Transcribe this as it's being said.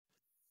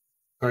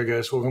All right,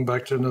 guys, welcome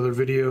back to another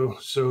video.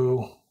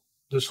 So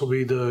this will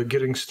be the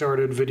getting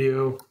started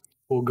video.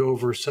 We'll go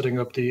over setting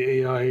up the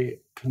AI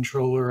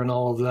controller and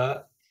all of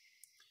that.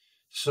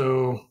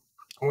 So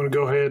I'm going to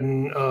go ahead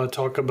and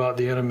talk about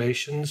the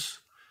animations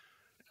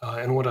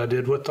and what I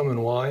did with them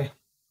and why.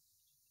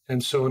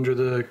 And so under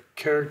the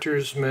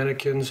characters,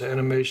 mannequins,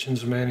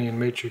 animations, Manny, and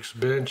matrix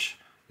bench,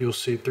 you'll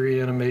see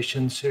three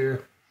animations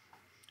here.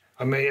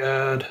 I may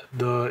add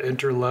the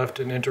enter left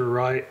and enter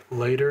right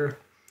later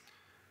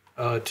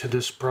to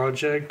this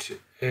project,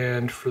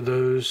 and for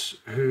those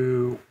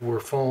who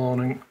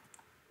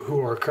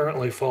are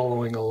currently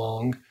following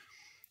along,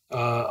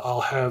 I'll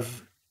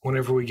have,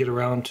 whenever we get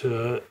around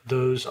to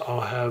those,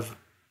 I'll have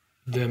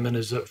them in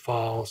a zip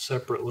file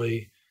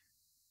separately,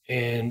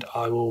 and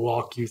I will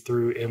walk you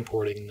through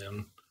importing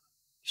them.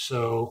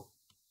 So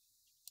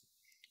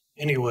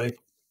anyway,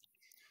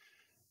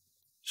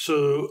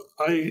 so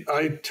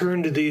I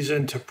turned these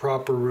into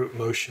proper root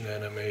motion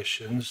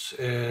animations,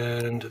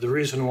 and the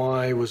reason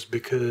why was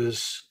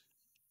because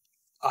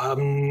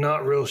I'm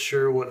not real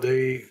sure what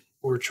they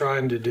were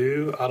trying to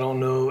do. I don't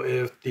know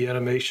if the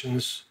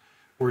animations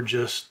were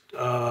just,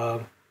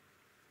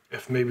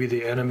 if maybe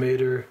the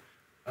animator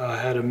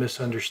had a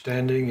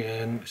misunderstanding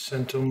and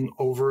sent them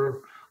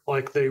over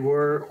like they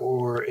were,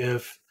 or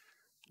if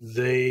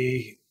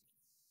they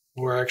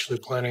were actually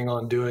planning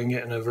on doing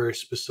it in a very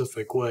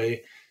specific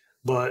way.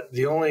 But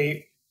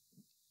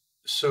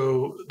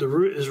so the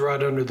root is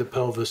right under the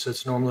pelvis.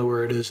 That's normally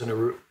where it is in a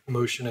root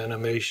motion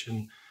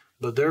animation.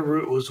 But their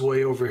root was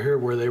way over here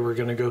where they were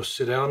going to go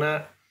sit down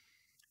at.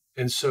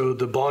 And so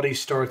the body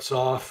starts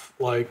off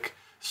like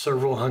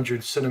several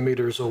hundred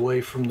centimeters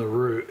away from the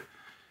root.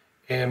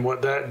 And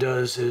what that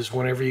does is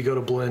whenever you go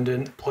to blend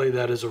in, play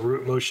that as a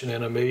root motion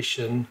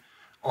animation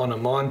on a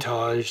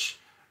montage,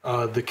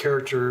 the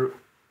character,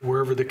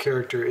 wherever the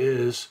character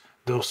is,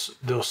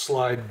 they'll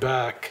slide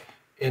back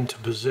into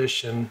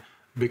position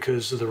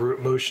because of the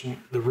root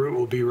motion. The root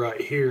will be right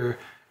here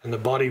and the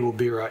body will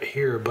be right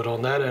here, but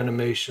on that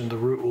animation, the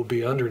root will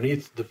be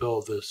underneath the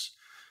pelvis.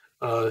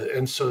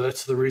 And so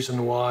that's the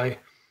reason why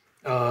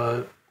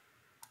I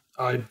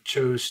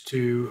chose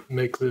to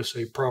make this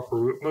a proper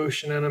root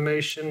motion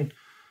animation,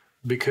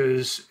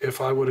 because if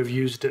I would have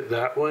used it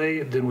that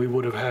way, then we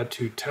would have had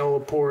to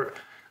teleport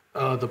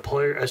the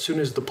player. As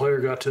soon as the player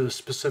got to a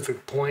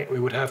specific point,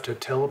 we would have to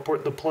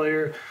teleport the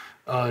player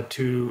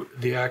to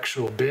the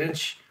actual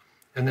bench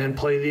and then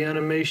play the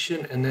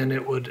animation, and then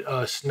it would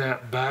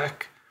snap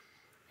back.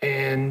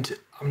 And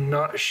I'm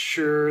not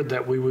sure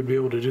that we would be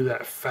able to do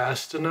that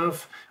fast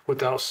enough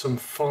without some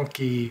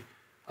funky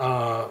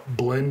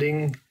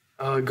blending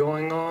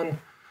going on.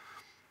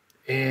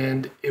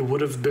 And it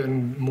would have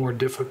been more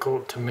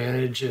difficult to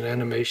manage an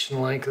animation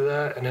like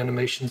that, an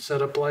animation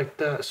setup like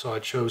that. So I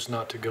chose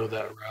not to go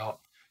that route.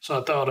 So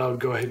I thought I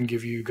would go ahead and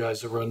give you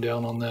guys a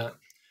rundown on that.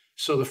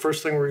 So the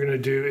first thing we're going to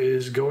do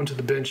is go into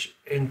the bench,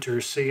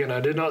 enter C. And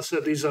I did not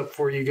set these up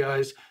for you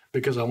guys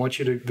because I want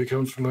you to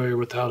become familiar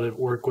with how to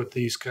work with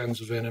these kinds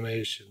of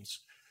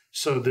animations.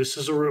 So this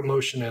is a root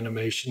motion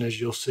animation.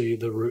 As you'll see,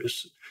 the root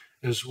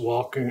is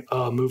walking,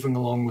 moving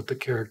along with the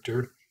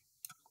character.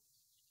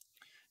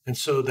 And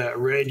so that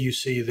red you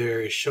see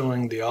there is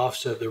showing the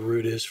offset the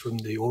root is from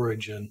the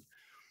origin.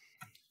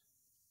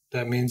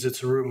 That means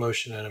it's a root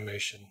motion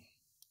animation.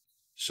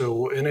 So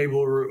we'll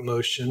enable root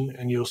motion,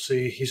 and you'll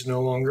see he's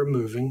no longer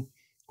moving,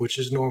 which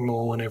is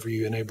normal whenever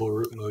you enable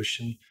root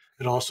motion.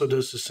 It also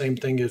does the same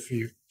thing if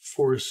you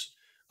force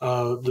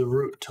the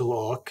root to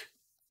lock.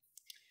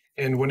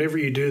 And whenever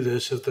you do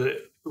this, if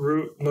the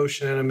root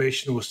motion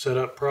animation was set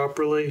up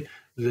properly,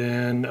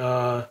 then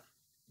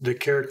the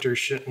character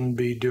shouldn't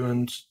be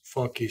doing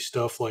funky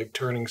stuff like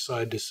turning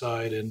side to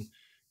side and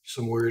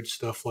some weird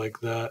stuff like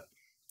that.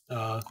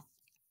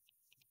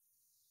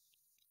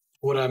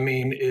 What I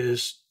mean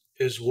is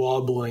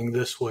wobbling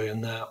this way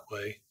and that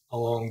way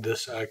along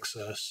this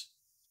axis.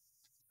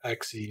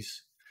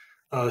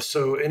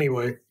 So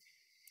anyway,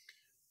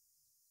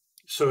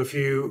 so if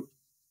you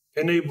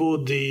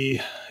enable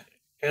the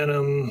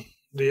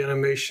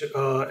animation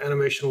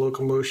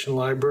locomotion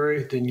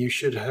library, then you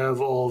should have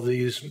all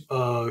these these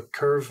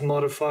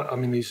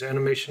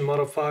animation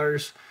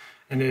modifiers.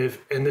 And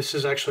this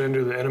is actually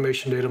under the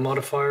animation data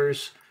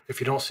modifiers. If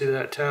you don't see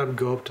that tab,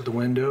 go up to the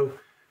window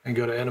and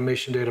go to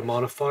animation data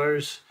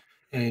modifiers,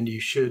 and you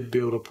should be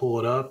able to pull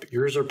it up.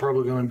 Yours are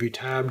probably going to be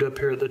tabbed up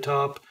here at the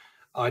top.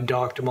 I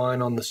docked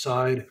mine on the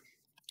side,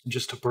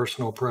 just a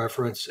personal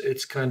preference.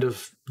 It's kind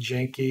of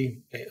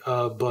janky,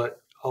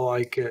 but I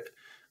like it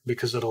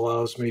because it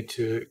allows me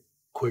to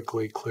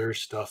quickly clear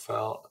stuff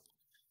out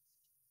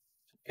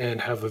and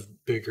have a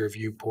bigger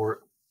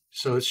viewport.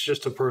 So it's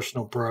just a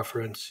personal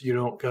preference. You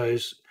don't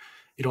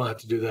have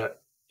to do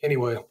that.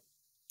 Anyway,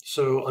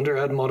 so under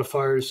add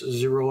modifiers,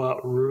 zero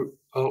out root.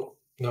 Oh,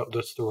 no,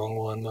 that's the wrong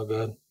one. My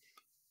bad.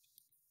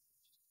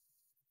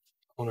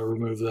 I want to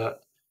remove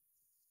that.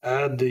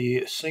 Add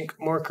the sync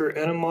marker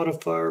and a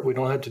modifier. We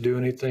don't have to do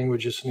anything. We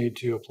just need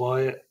to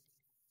apply it.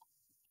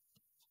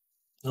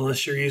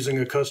 Unless you're using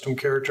a custom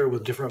character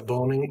with different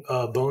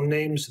bone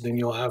names, then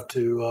you'll have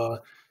to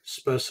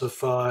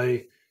specify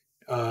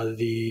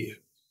the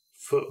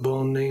foot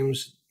bone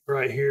names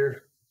right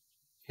here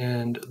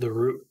and the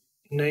root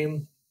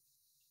name.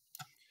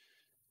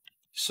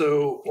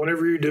 So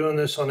whenever you're doing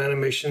this on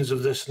animations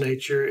of this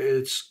nature,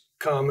 it's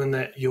common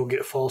that you'll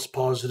get false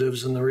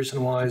positives. And the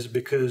reason why is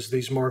because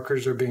these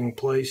markers are being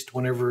placed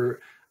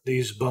whenever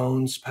these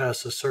bones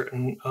pass a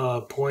certain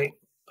point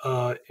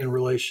in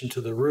relation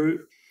to the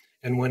root.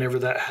 And whenever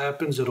that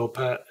happens,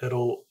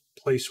 it'll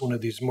place one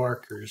of these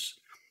markers.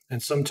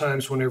 And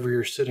sometimes whenever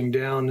you're sitting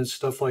down and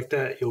stuff like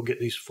that, you'll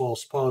get these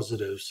false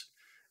positives.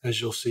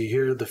 As you'll see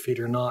here, the feet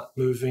are not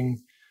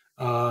moving.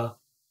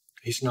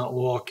 He's not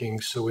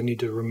walking, so we need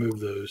to remove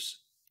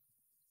those.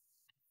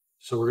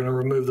 So we're going to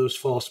remove those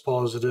false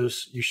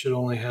positives. You should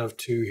only have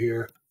two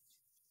here.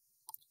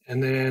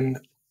 And then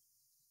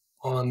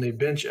on the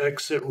bench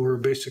exit, we're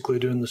basically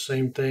doing the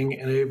same thing,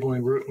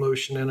 enabling root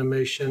motion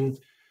animation,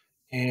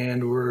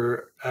 and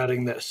we're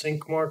adding that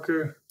sync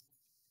marker.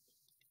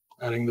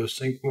 Adding those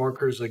sync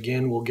markers,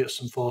 again, we'll get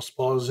some false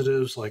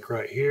positives like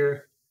right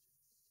here.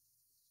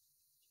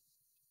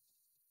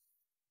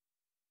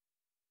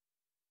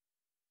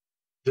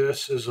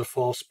 This is a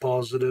false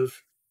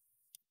positive.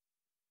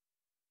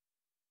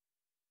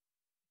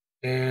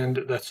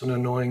 And that's an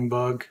annoying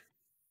bug.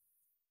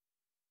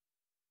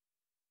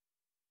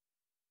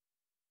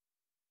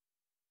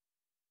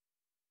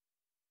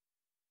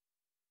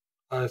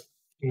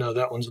 No,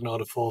 that one's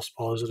not a false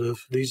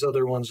positive. These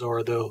other ones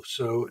are though,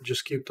 so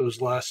just keep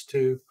those last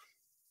two.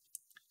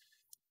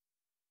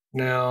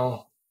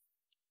 Now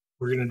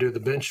we're going to do the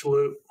bench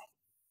loop.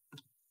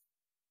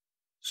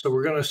 So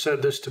we're going to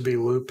set this to be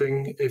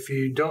looping. If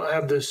you don't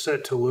have this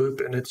set to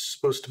loop and it's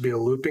supposed to be a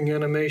looping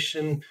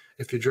animation,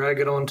 if you drag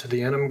it onto the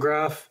enum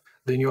graph,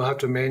 then you'll have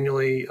to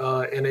manually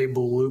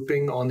enable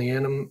looping on the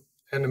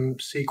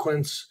enum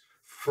sequence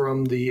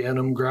from the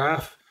enum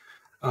graph.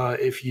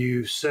 If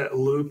you set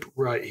loop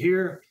right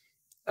here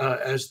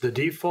as the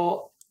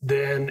default,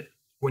 then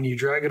when you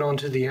drag it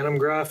onto the enum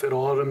graph,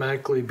 it'll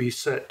automatically be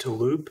set to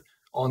loop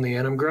on the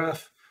enum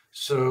graph.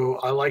 So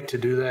I like to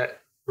do that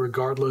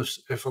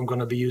regardless if I'm going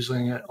to be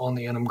using it on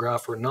the enum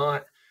graph or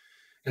not.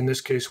 In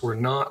this case, we're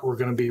not. We're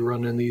going to be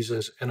running these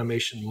as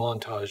animation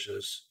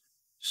montages.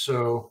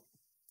 So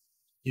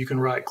you can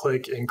right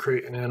click and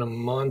create an anim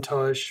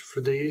montage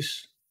for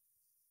these.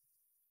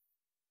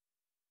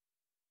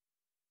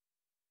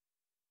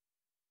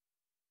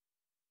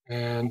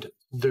 And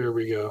there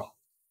we go.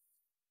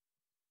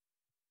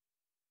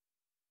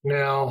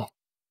 Now,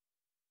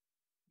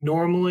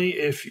 normally,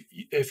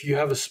 if you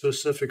have a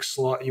specific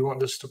slot you want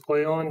this to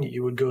play on,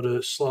 you would go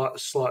to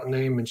slot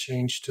name and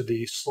change to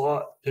the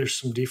slot. There's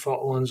some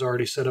default ones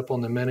already set up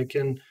on the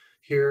mannequin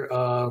here.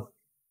 I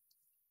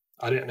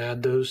didn't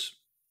add those.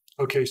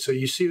 Okay, so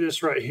you see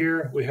this right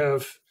here. We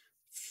have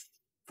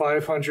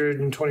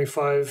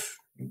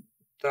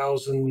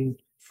 525,000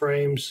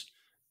 frames.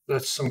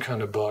 That's some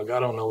kind of bug.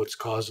 I don't know what's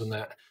causing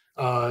that.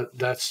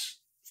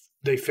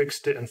 They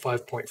fixed it in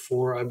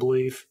 5.4, I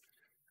believe.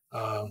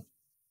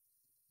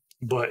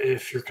 But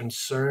if you're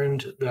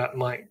concerned that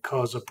might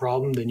cause a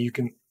problem, then you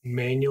can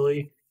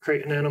manually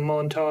create an anim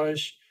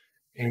montage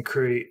and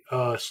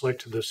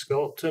select the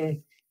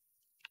skeleton.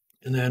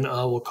 And then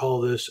I will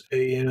call this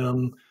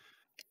AM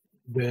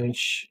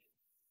bench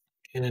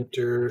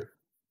enter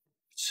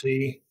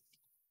C.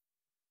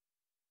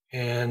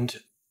 And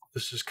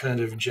this is kind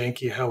of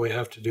janky how we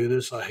have to do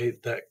this. I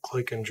hate that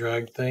click and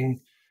drag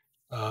thing.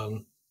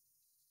 But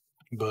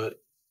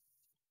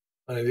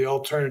the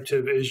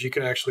alternative is you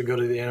can actually go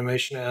to the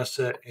animation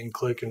asset and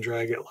click and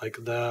drag it like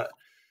that.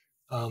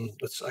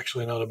 That's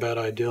actually not a bad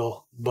idea.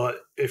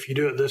 But if you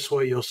do it this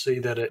way, you'll see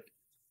that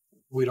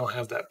we don't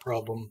have that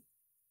problem.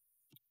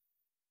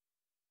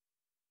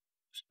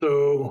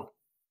 So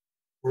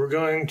we're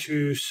going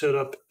to set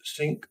up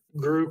sync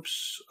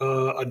groups.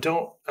 I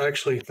don't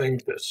actually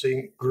think that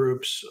sync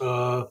groups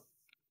are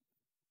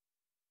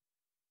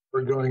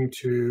going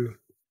to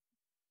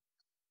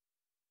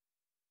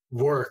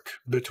work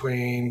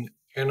between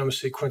anim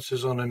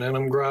sequences on an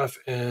anim graph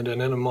and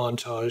an anim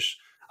montage.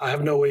 I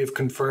have no way of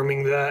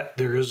confirming that.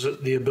 There is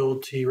the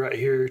ability right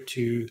here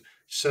to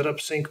set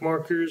up sync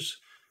markers,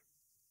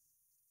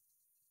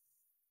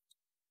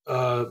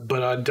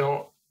 but I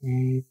don't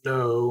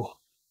know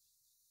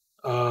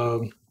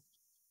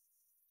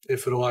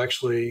if it'll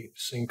actually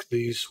sync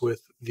these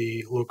with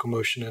the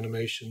locomotion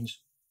animations.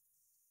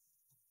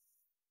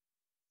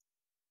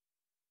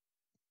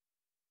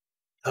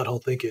 I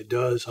don't think it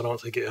does. I don't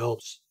think it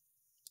helps.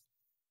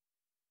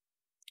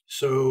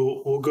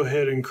 So we'll go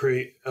ahead and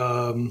create,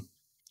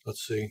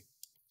 let's see,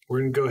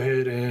 we're going to go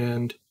ahead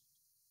and,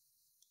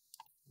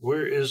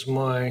 where is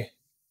my,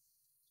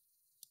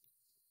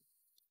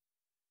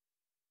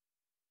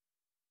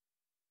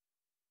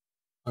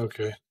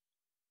 okay,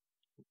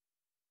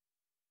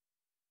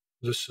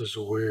 this is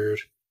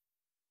weird.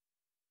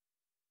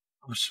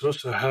 I'm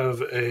supposed to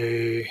have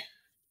a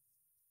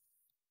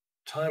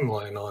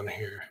timeline on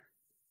here.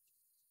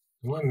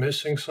 Am I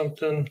missing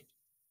something?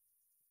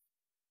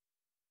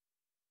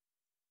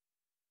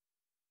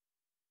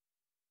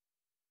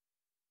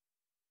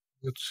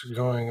 What's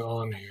going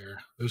on here?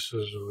 This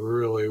is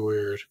really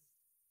weird.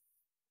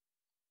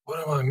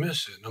 What am I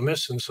missing? I'm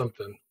missing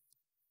something.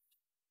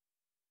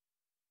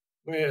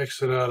 Let me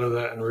exit out of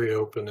that and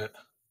reopen it.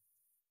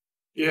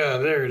 Yeah,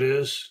 there it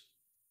is.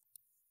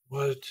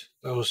 What?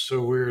 That was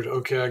so weird.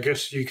 Okay, I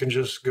guess you can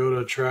just go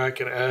to track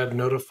and add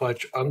notify.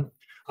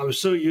 I'm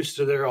so used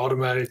to there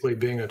automatically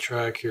being a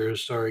track here.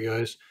 Sorry,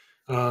 guys.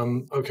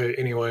 Okay,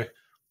 anyway,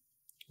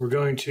 we're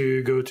going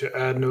to go to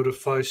add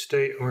notify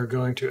state and we're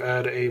going to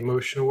add a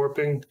motion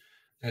warping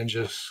and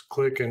just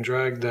click and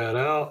drag that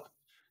out.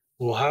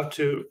 We'll have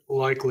to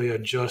likely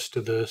adjust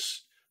to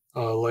this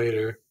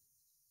later,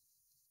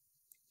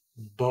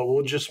 but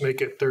we'll just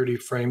make it 30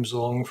 frames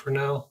long for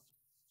now.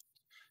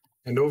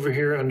 And over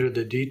here under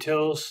the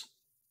details,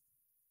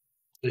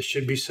 this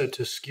should be set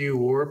to skew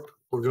warp.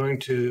 We're going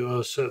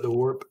to set the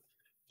warp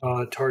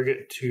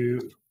target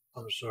to,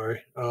 I'm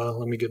sorry,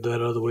 let me get that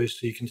out of the way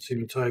so you can see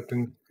me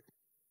typing.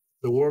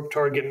 The warp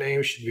target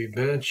name should be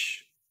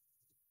bench.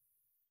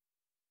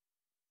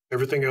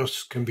 Everything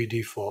else can be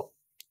default.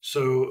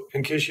 So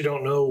in case you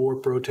don't know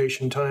warp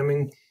rotation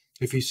timing,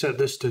 if you set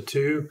this to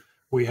 2,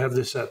 we have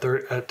this at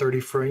 30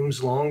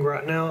 frames long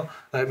right now.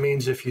 That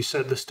means if you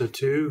set this to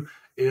 2,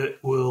 it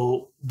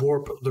will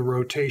warp the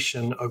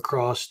rotation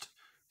across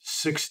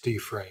 60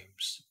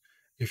 frames.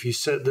 If you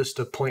set this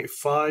to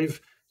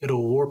 0.5,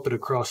 it'll warp it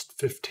across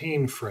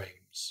 15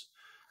 frames.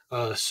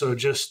 So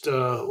just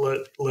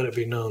let it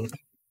be known.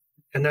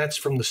 And that's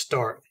from the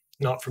start,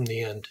 not from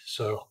the end.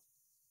 So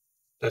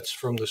that's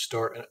from the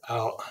start and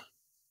out.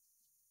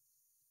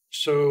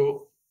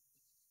 So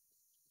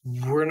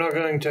we're not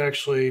going to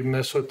actually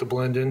mess with the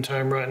blend in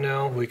time right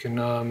now. We can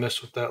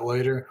mess with that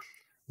later.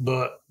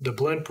 But the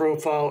blend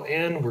profile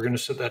in, we're going to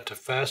set that to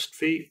fast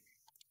feet.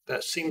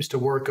 That seems to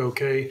work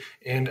okay.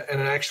 And in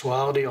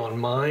actuality on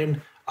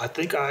mine, I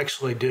think I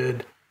actually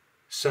did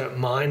set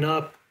mine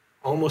up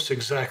almost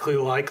exactly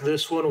like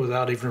this one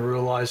without even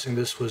realizing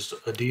this was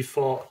a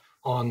default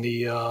on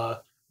the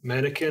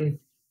mannequin.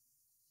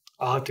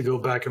 I'll have to go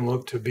back and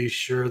look to be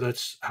sure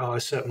that's how I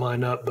set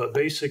mine up. But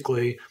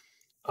basically,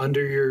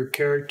 under your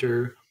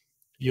character,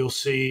 you'll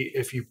see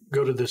if you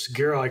go to this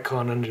gear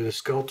icon under the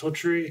skeletal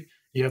tree,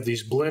 you have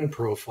these blend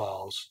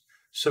profiles.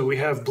 So we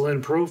have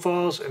blend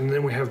profiles and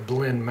then we have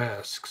blend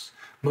masks.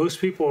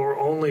 Most people are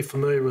only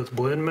familiar with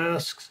blend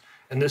masks,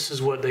 and this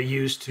is what they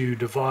use to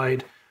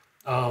divide,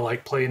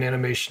 like play an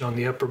animation on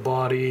the upper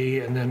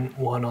body and then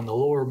one on the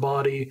lower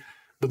body.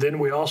 But then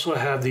we also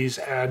have these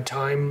add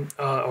time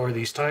or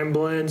these time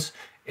blends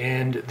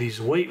and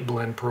these weight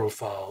blend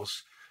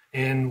profiles.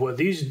 And what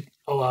these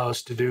allow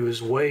us to do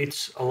is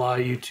weights allow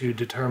you to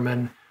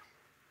determine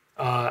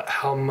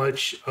how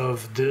much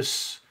of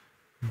this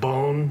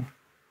bone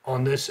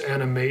on this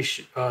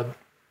animation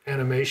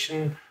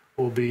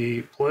will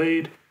be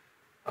played,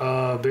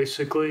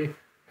 basically.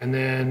 And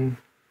then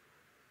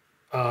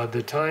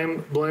the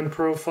time blend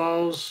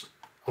profiles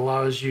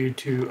allows you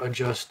to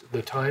adjust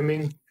the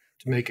timing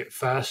to make it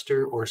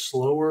faster or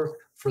slower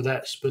for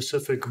that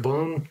specific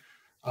bone.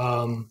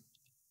 And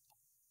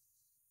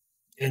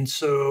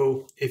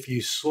so if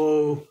you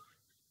slow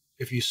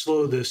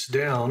this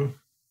down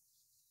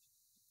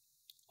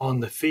on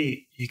the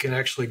feet, you can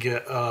actually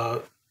get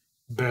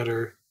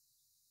better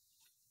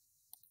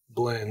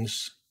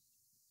blends.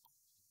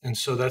 And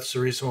so that's the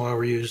reason why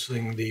we're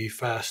using the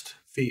fast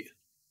feet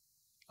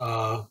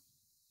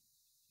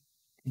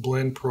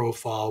blend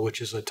profile,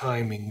 which is a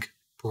timing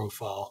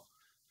profile.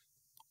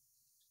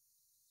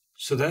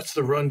 So that's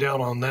the rundown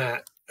on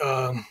that.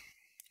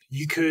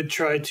 You could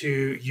try to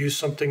use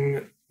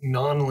something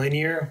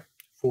non-linear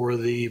for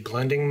the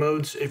blending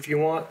modes if you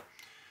want.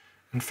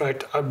 In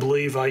fact, I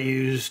believe I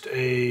used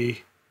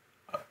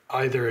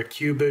either a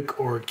cubic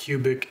or a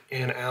cubic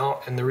in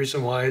out, and the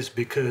reason why is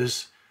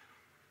because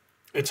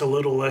it's a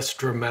little less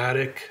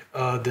dramatic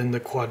than the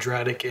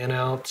quadratic in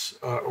outs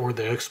or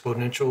the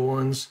exponential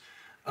ones.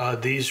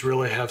 These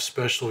really have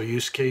special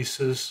use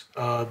cases,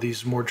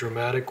 these more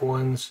dramatic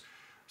ones.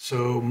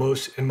 So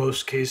in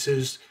most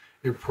cases,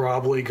 you're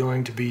probably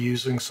going to be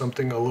using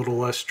something a little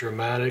less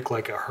dramatic,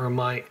 like a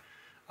Hermite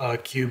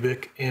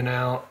cubic in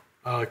out,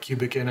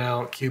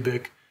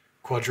 cubic,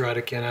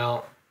 quadratic in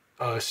out,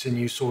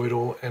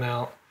 sinusoidal in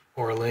out,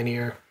 or a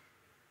linear.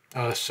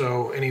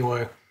 So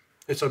anyway,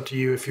 it's up to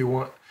you if you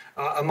want.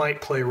 I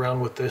might play around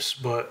with this,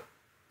 but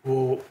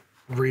we'll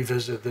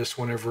revisit this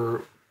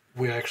whenever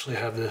we actually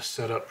have this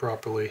set up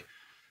properly.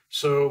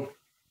 So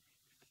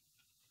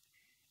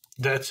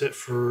that's it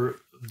for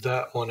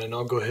that one, and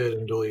I'll go ahead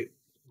and delete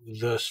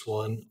this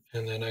one,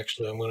 and then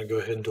actually I'm going to go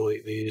ahead and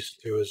delete these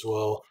two as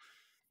well,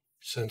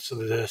 since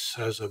this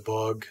has a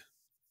bug.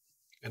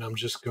 And I'm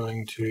just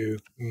going to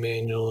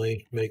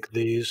manually make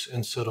these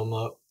and set them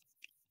up.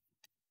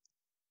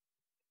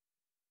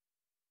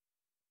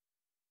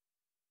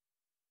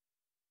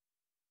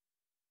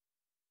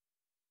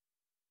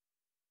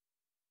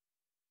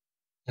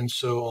 And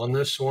so on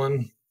this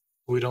one,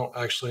 we don't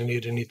actually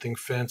need anything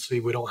fancy.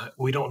 We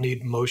don't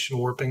need motion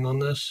warping on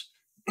this,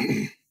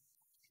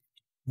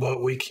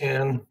 but we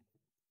can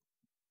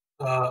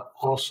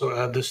Also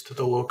add this to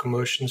the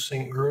locomotion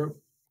sync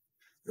group.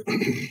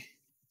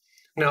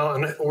 Now,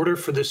 in order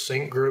for this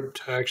sync group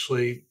to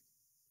actually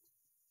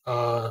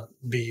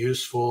be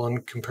useful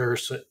in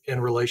comparison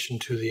in relation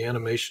to the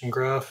animation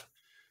graph,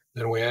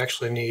 then we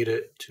actually need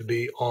it to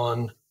be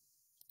on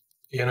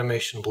the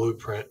animation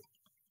blueprint.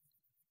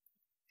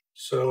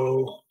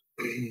 So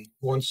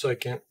 1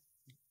 second.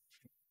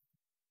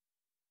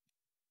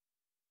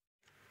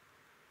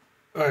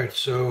 All right,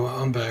 so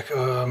I'm back.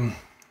 All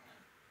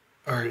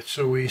right,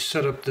 so we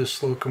set up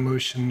this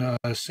locomotion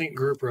sync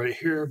group right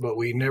here, but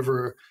we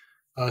never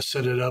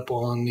set it up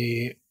on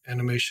the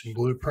animation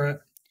blueprint.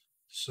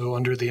 So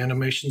under the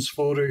animations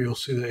folder, you'll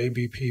see the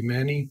ABP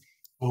Mani.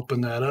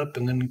 Open that up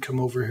and then come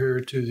over here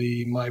to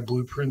the My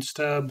Blueprints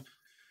tab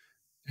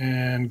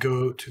and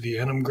go to the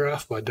anim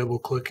graph by double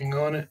clicking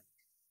on it.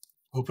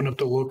 Open up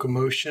the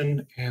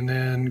locomotion and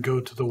then go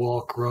to the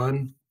walk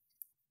run.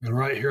 And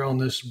right here on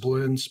this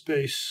blend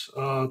space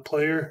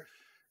player,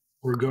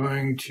 we're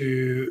going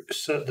to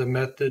set the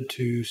method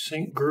to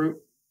sync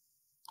group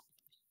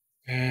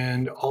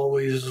and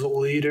always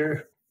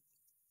leader.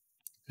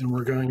 And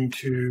we're going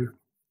to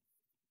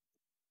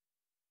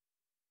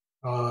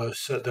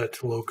set that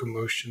to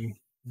locomotion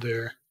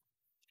there.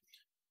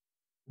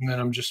 And then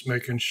I'm just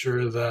making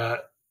sure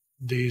that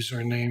these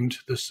are named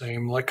the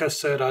same. Like I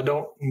said, I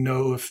don't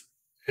know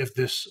if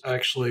this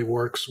actually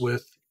works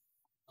with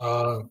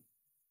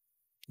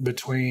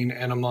between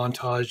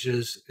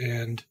animmontages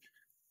and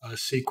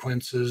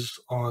sequences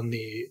on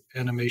the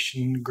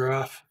animation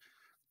graph,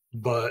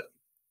 but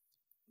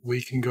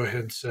we can go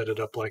ahead and set it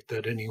up like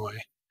that anyway.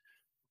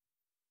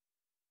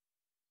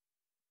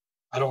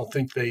 I don't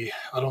think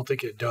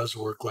it does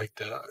work like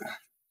that.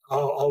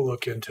 I'll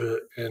look into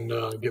it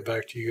and get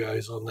back to you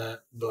guys on that.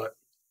 But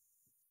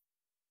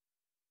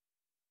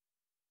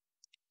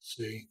let's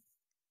see.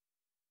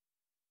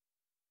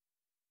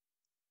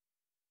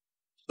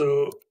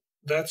 So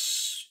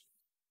that's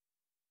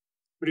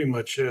pretty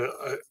much it.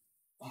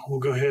 We'll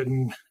go ahead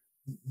and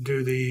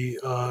do the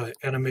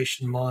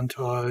animation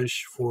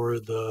montage for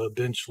the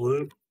bench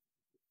loop.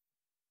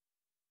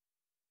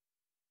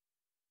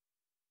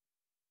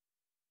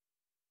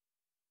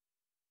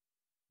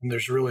 And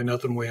there's really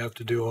nothing we have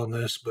to do on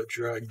this but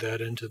drag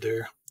that into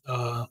there.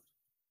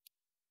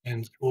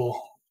 And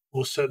we'll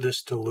set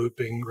this to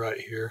looping right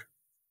here.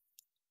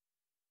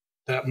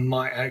 That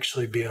might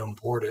actually be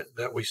important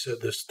that we set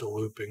this to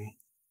looping.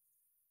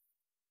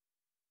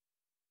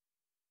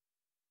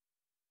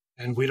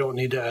 And we don't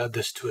need to add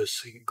this to a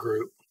sync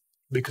group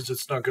because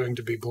it's not going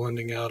to be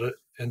blending out it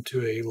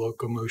into a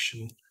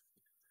locomotion.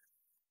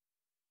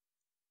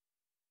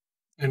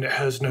 And it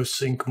has no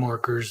sync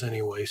markers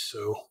anyway,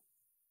 so.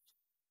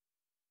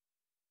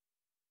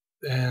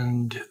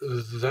 And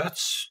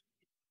that's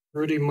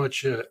pretty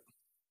much it.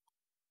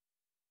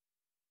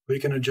 We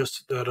can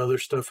adjust that other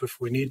stuff if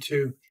we need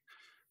to,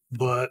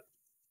 but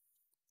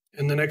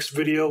in the next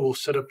video, we'll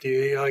set up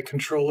the AI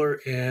controller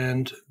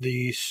and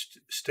the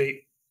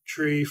state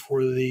tree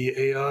for the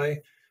AI,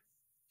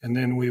 and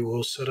then we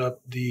will set up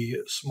the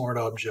smart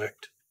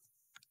object.